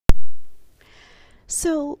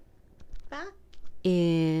So, back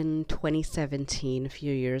in 2017, a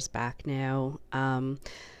few years back now,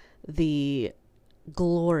 the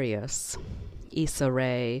glorious Issa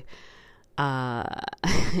Rae uh,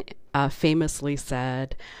 famously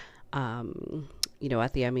said, at the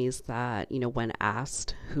Emmys that, when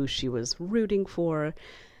asked who she was rooting for,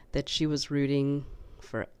 that she was rooting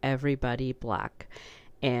for everybody black.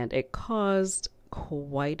 And it caused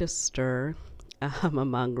quite a stir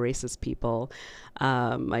among racist people.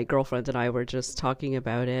 My girlfriend and I were just talking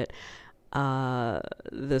about it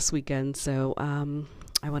this weekend, so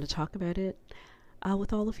I want to talk about it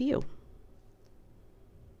with all of you.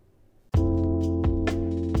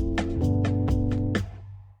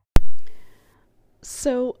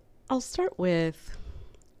 So I'll start with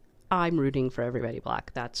I'm rooting for everybody black.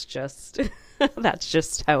 That's just that's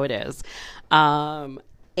just how it is. And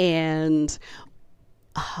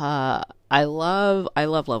I love.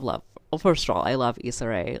 Well, first of all, I love Issa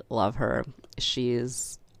Rae. Love her.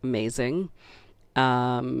 She's amazing.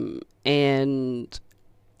 And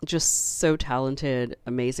just so talented,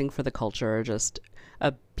 amazing for the culture, just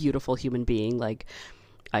a beautiful human being.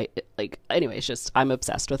 Anyways, just I'm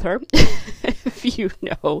obsessed with her. If you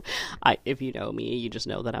know me, you just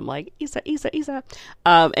know that I'm like Issa.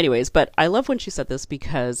 Anyways, but I love when she said this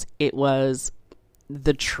because it was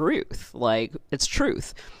the truth. Like, it's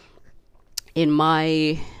truth. In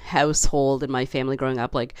my household, in my family growing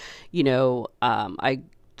up, I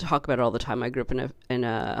talk about it all the time. I grew up in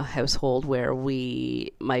a household where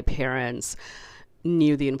my parents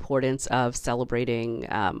knew the importance of celebrating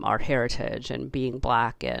our heritage and being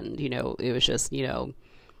black, and it was just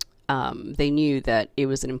they knew that it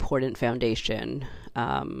was an important foundation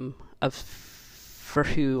for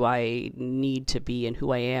who I need to be and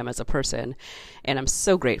who I am as a person, and I'm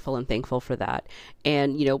so grateful and thankful for that.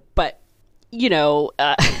 And I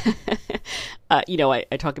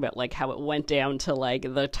talk about like how it went down to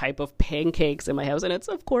like the type of pancakes in my house, and it's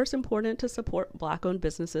of course important to support black-owned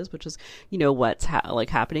businesses, which is what's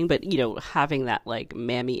happening. But having that like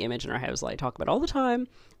mammy image in our house, I talk about all the time.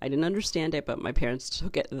 I didn't understand it, but my parents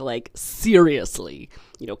took it like seriously,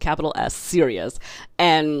 capital S, serious.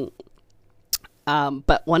 And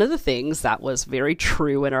but one of the things that was very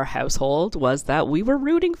true in our household was that we were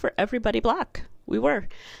rooting for everybody black. We were.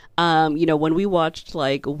 When we watched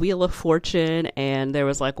like Wheel of Fortune and there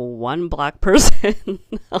was like one black person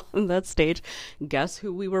on that stage, guess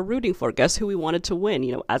who we were rooting for? Guess who we wanted to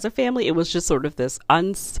win? As a family, it was just sort of this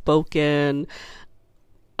unspoken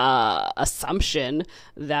assumption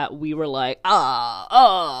that we were like,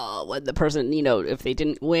 when the person, if they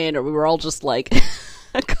didn't win, or we were all just like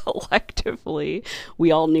collectively,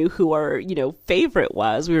 we all knew who our, favorite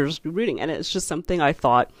was. We were just rooting. And it's just something I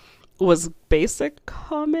thought was basic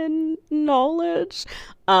common knowledge.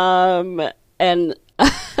 And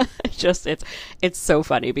it's so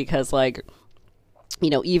funny because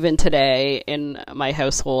even today in my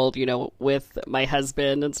household, with my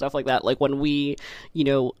husband and stuff like that, like when we,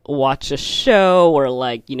 watch a show or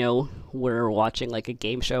we're watching like a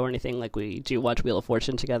game show or anything, like we do watch Wheel of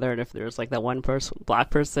Fortune together. And if there's like that one black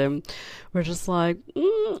person, we're just like,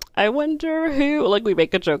 I wonder who, like we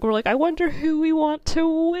make a joke. We're like, I wonder who we want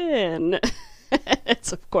to win.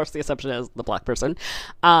 It's of course the assumption is the black person.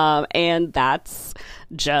 And that's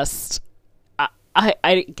just,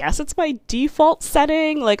 I guess it's my default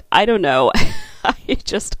setting. Like, I don't know.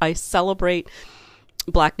 I celebrate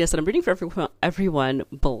blackness, and I'm rooting for everyone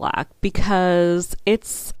black because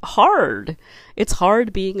it's hard. It's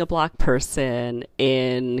hard being a black person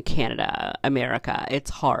in Canada, America. It's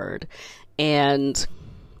hard. And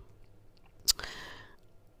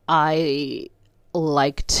I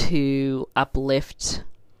like to uplift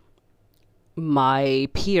my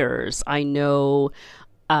peers. I know,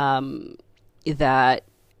 that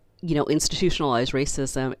institutionalized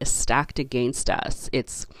racism is stacked against us.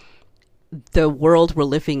 It's the world we're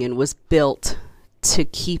living in was built to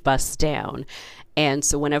keep us down. And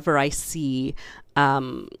so whenever I see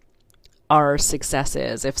our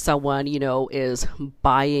successes, if someone is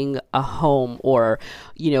buying a home or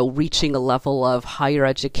reaching a level of higher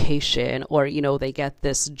education, or they get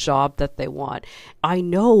this job that they want, I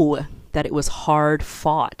know that it was hard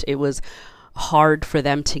fought. It was hard for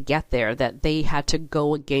them to get there, that they had to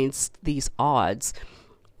go against these odds,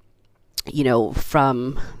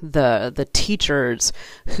 from the teachers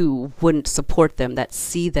who wouldn't support them, that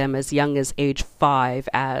see them as young as age 5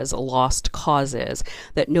 as lost causes,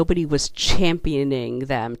 that nobody was championing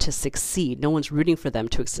them to succeed. No one's rooting for them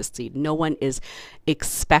to succeed. No one is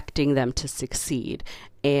expecting them to succeed.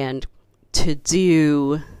 And to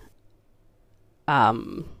do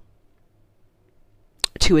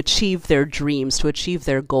to achieve their dreams, to achieve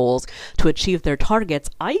their goals, to achieve their targets,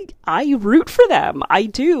 I root for them. I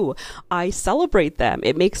do. I celebrate them.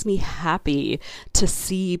 It makes me happy to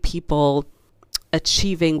see people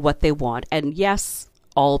achieving what they want. And yes,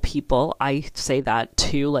 all people, I say that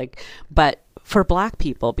too, like, but for Black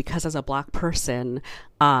people, because as a Black person,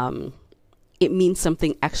 it means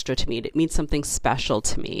something extra to me. It means something special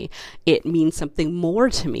to me. It means something more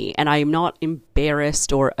to me. And I am not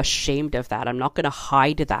embarrassed or ashamed of that. I'm not going to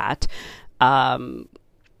hide that.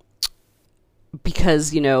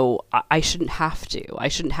 Because, you know, I shouldn't have to. I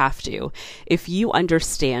shouldn't have to. If you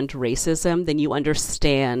understand racism, then you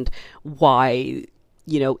understand why,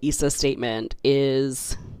 you know, Issa's statement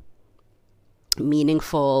is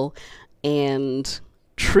meaningful and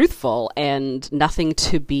truthful and nothing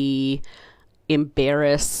to be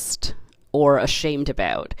embarrassed or ashamed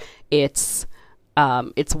about. It's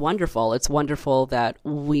wonderful. It's wonderful that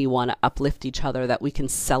we want to uplift each other, that we can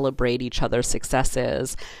celebrate each other's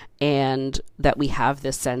successes, and that we have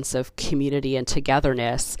this sense of community and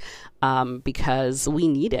togetherness, because we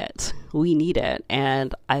need it. We need it.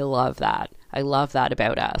 And I love that. I love that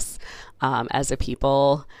about us as a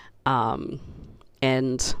people. And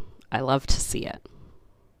I love to see it.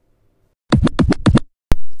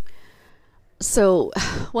 So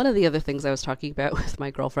one of the other things I was talking about with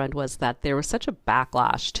my girlfriend was that there was such a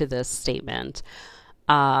backlash to this statement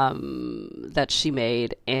that she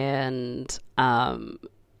made, and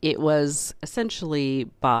it was essentially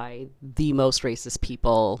by the most racist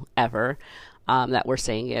people ever that were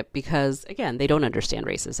saying it, because, again, they don't understand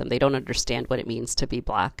racism. They don't understand what it means to be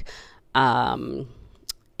Black. And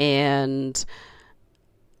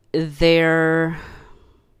they're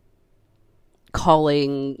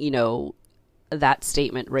calling, you know, that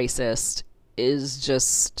statement racist is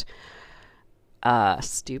just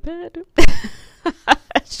stupid.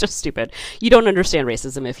 It's just stupid. You don't understand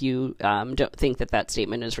racism if you don't think that that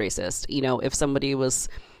statement is racist. You know, if somebody was,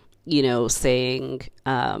 you know, saying,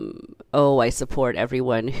 oh, I support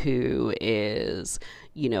everyone who is,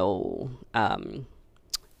 you know,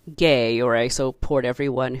 gay, or I support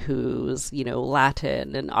everyone who's, you know,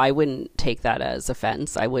 Latin, and I wouldn't take that as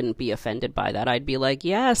offense. I wouldn't be offended by that. I'd be like,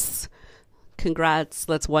 yes, congrats,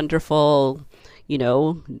 that's wonderful. You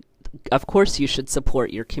know, of course you should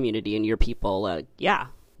support your community and your people. Yeah,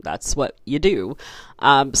 that's what you do.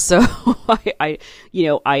 So I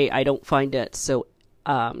don't find it so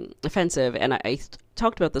offensive. And I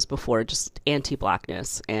talked about this before, just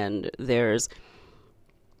anti-Blackness. And there's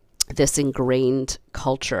this ingrained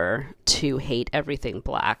culture to hate everything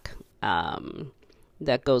Black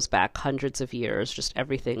that goes back hundreds of years. Just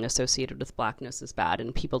everything associated with Blackness is bad,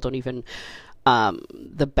 and people don't even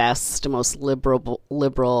the best, most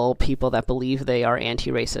liberal people that believe they are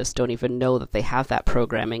anti-racist don't even know that they have that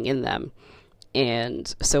programming in them.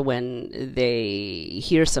 And so when they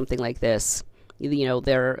hear something like this, you know,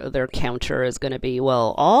 their counter is going to be,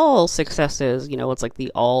 well, all successes, you know, it's like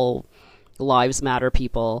the all lives matter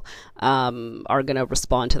people are going to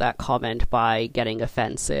respond to that comment by getting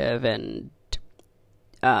offensive and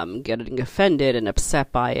getting offended and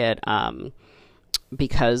upset by it,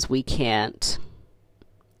 because we can't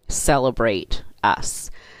celebrate us.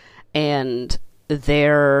 And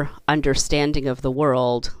their understanding of the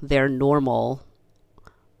world, their normalizing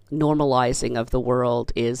of the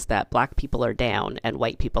world is that Black people are down and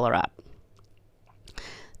white people are up.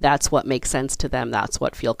 That's what makes sense to them. That's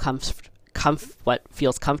what what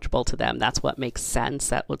feels comfortable to them. That's what makes sense.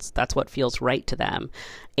 That's what feels right to them.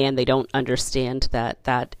 And they don't understand that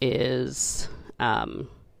that is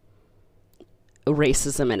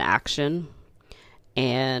racism in action.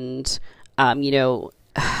 And, you know,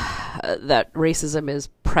 that racism is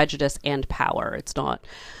prejudice and power. It's not,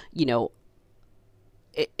 you know,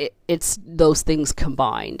 it's those things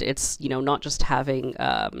combined. It's, you know, not just having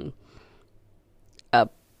a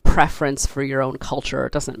preference for your own culture.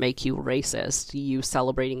 It doesn't make you racist. You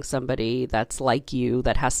celebrating somebody that's like you,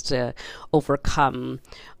 that has to overcome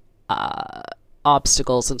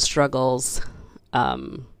obstacles and struggles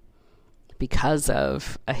because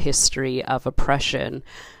of a history of oppression,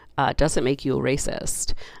 doesn't make you a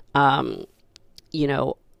racist. You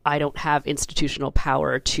know, I don't have institutional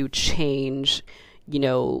power to change, you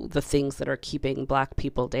know, the things that are keeping Black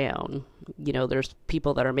people down. You know, there's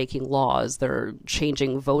people that are making laws, they're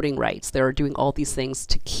changing voting rights, they're doing all these things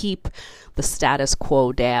to keep the status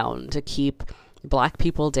quo down, to keep Black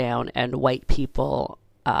people down and white people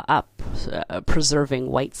up, preserving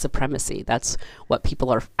white supremacy. That's what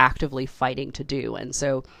people are actively fighting to do. And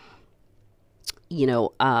so, you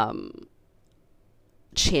know,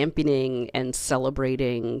 championing and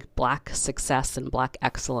celebrating Black success and Black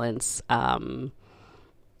excellence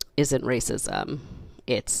isn't racism.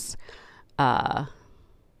 Uh,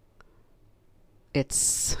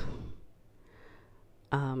 it's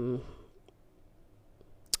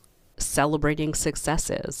celebrating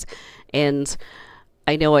successes. And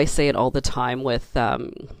I know I say it all the time with, I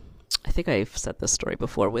think I've said this story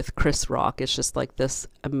before with Chris Rock. It's just like this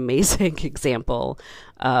amazing example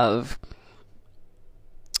of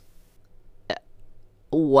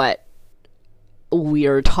what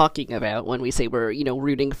we're talking about when we say we're,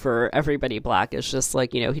 rooting for everybody black. It's just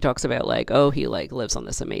like, he talks about like, oh, he like lives on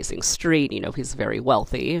this amazing street, he's a very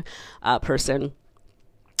wealthy person.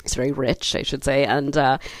 He's very rich, I should say. And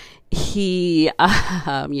he,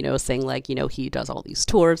 saying like, he does all these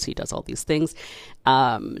tours, he does all these things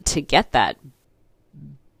to get that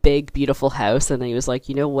big, beautiful house. And then he was like,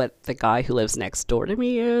 you know what the guy who lives next door to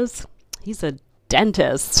me is? He's a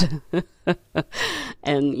dentist.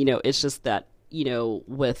 And, it's just that,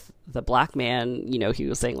 with the black man, he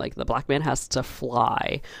was saying like the black man has to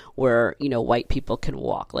fly where, white people can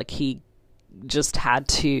walk. Like he just had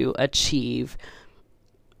to achieve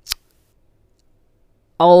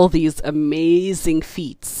all these amazing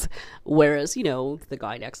feats, whereas, the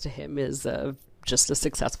guy next to him is just a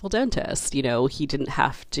successful dentist. He didn't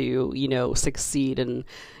have to, succeed in,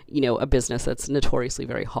 a business that's notoriously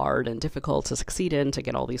very hard and difficult to succeed in, to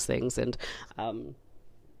get all these things. And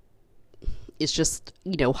it's just,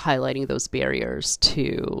 highlighting those barriers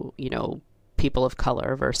to, people of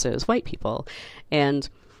color versus white people. And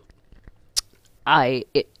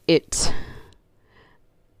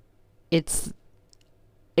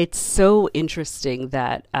it's so interesting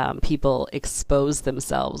that people expose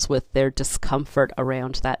themselves with their discomfort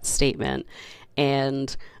around that statement.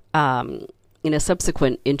 And in a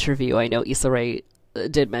subsequent interview, I know Issa Rae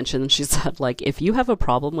did mention, she said, like, if you have a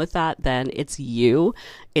problem with that, then it's you.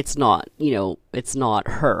 It's not, it's not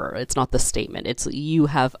her. It's not the statement. It's you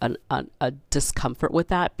have a discomfort with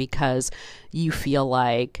that because you feel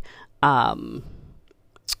like,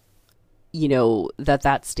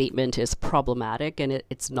 that statement is problematic, and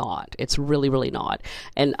it's not. It's really, really not.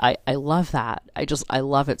 And I love that. I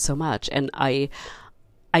love it so much. And I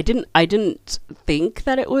didn't think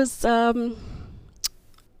that it was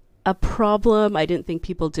a problem. I didn't think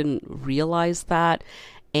people didn't realize that.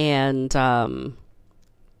 And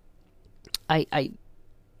I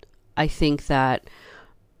think that,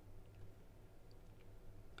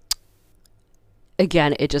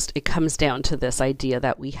 again, it comes down to this idea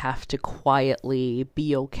that we have to quietly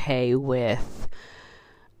be okay with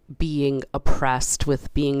being oppressed,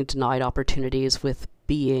 with being denied opportunities, with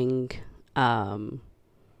being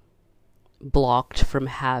blocked from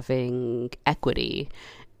having equity.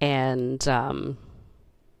 And,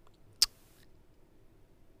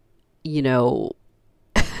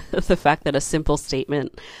 the fact that a simple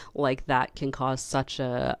statement like that can cause such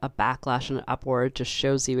a backlash and an uproar just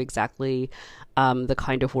shows you exactly the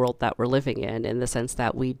kind of world that we're living in the sense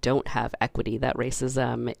that we don't have equity, that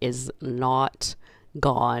racism is not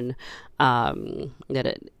gone,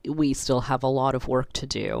 that we still have a lot of work to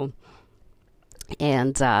do.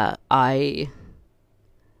 And I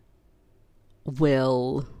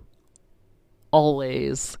will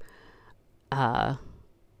always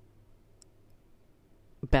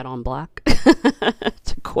bet on black,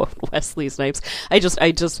 to quote Wesley Snipes. I just,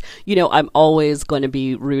 I'm always going to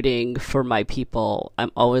be rooting for my people.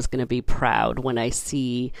 I'm always going to be proud when I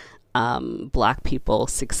see black people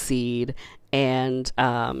succeed, and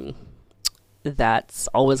that's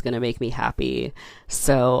always going to make me happy.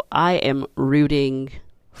 So I am rooting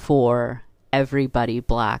for everybody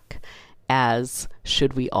black, as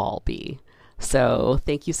should we all be. So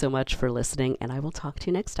thank you so much for listening, and I will talk to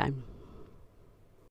you next time.